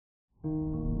Good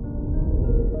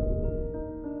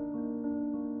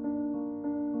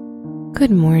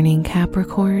morning,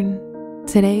 Capricorn.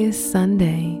 Today is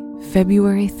Sunday,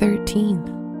 February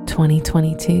 13th,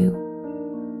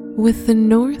 2022. With the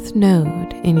North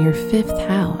Node in your 5th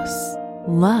house,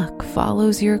 luck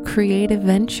follows your creative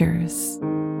ventures.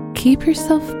 Keep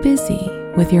yourself busy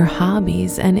with your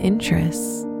hobbies and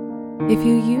interests. If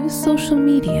you use social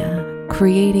media,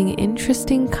 creating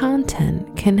interesting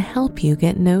content can help you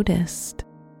get noticed.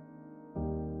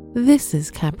 This is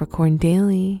Capricorn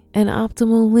Daily, an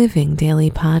optimal living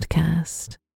daily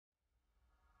podcast.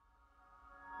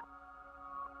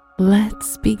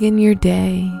 Let's begin your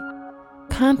day.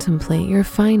 Contemplate your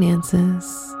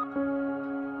finances.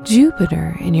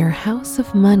 Jupiter in your house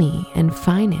of money and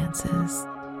finances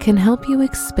can help you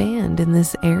expand in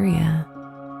this area.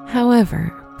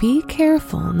 However, be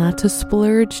careful not to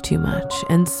splurge too much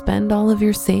and spend all of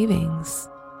your savings.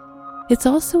 It's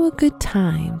also a good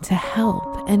time to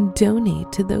help and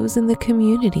donate to those in the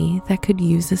community that could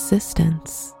use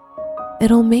assistance.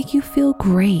 It'll make you feel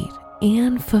great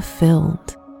and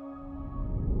fulfilled.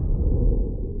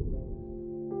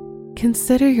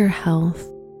 Consider your health.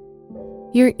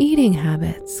 Your eating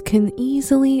habits can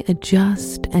easily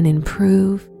adjust and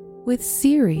improve with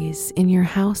Ceres in your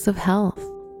house of health.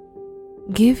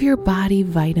 Give your body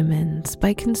vitamins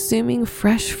by consuming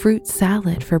fresh fruit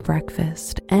salad for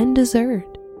breakfast and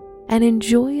dessert, and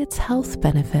enjoy its health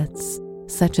benefits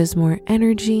such as more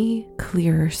energy,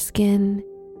 clearer skin,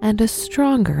 and a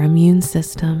stronger immune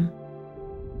system.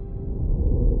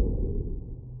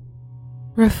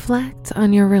 Reflect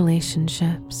on your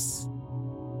relationships.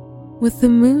 With the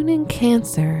moon in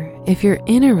Cancer, if you're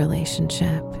in a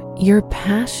relationship, your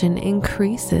passion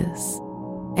increases,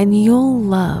 and you'll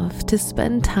love to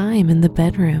spend time in the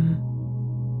bedroom.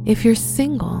 If you're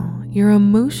single, your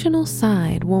emotional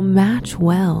side will match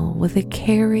well with a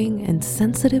caring and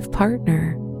sensitive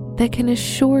partner that can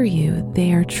assure you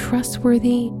they are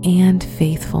trustworthy and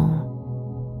faithful.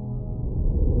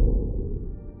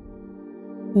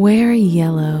 Wear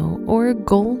yellow or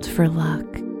gold for luck.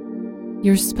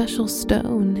 Your special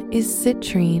stone is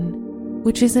citrine,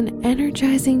 which is an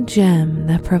energizing gem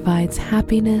that provides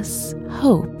happiness,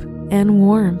 hope, and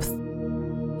warmth.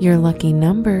 Your lucky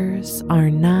numbers are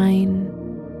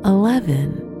 9,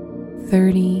 11,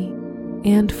 30,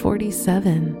 and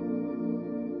 47.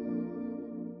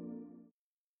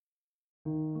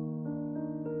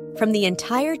 From the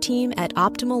entire team at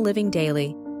Optimal Living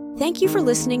Daily, thank you for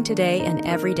listening today and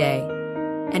every day.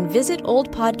 And visit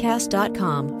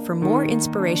oldpodcast.com for more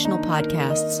inspirational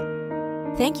podcasts.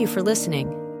 Thank you for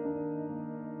listening.